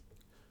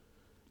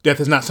Death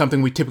is not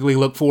something we typically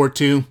look forward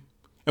to,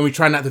 and we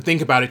try not to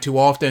think about it too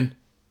often.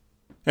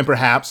 And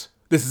perhaps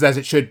this is as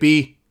it should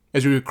be,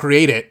 as we were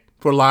created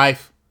for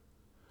life.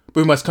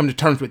 But we must come to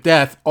terms with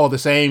death all the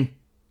same,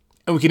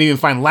 and we can even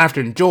find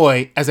laughter and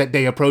joy as that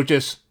day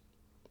approaches.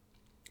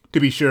 To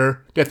be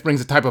sure, death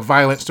brings a type of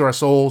violence to our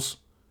souls.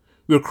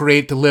 We were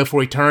created to live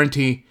for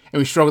eternity, and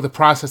we struggle to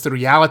process the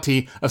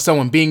reality of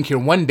someone being here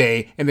one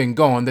day and then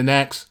gone the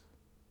next.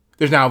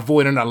 There's now a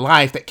void in our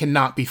life that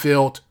cannot be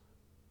filled.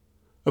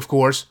 Of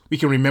course, we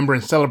can remember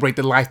and celebrate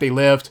the life they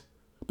lived,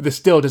 but this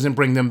still doesn't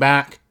bring them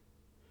back.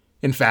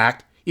 In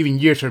fact, even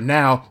years from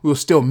now, we will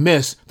still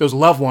miss those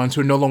loved ones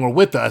who are no longer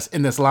with us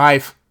in this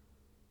life.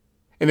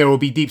 And there will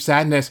be deep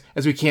sadness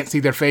as we can't see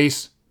their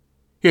face,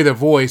 hear their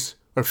voice,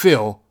 or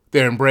feel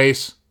their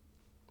embrace.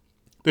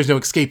 There's no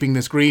escaping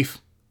this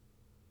grief.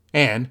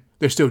 And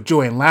there's still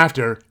joy and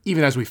laughter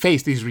even as we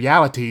face these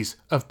realities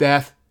of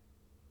death.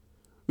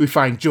 We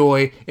find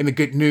joy in the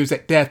good news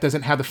that death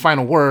doesn't have the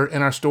final word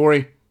in our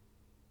story.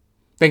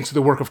 Thanks to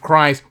the work of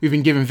Christ, we've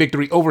been given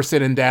victory over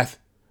sin and death.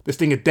 The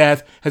sting of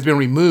death has been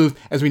removed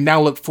as we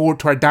now look forward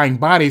to our dying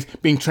bodies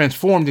being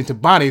transformed into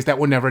bodies that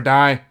will never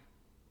die.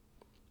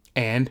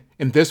 And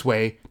in this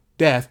way,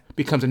 death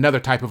becomes another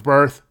type of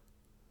birth.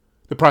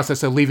 The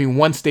process of leaving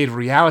one state of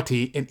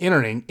reality and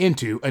entering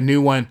into a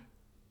new one.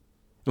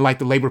 And like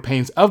the labor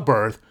pains of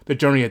birth, the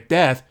journey of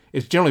death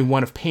is generally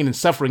one of pain and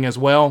suffering as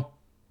well.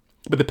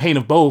 But the pain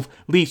of both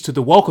leads to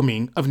the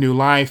welcoming of new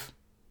life.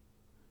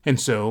 And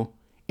so,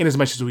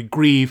 inasmuch as we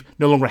grieve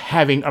no longer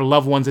having our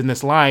loved ones in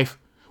this life,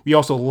 we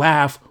also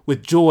laugh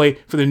with joy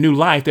for the new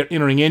life they're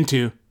entering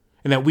into,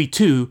 and that we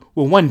too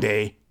will one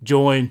day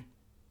join.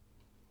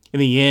 In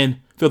the end,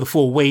 feel the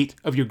full weight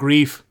of your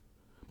grief,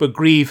 but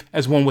grieve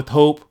as one with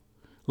hope,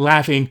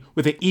 laughing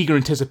with an eager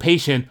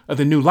anticipation of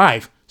the new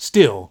life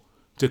still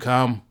to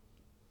come.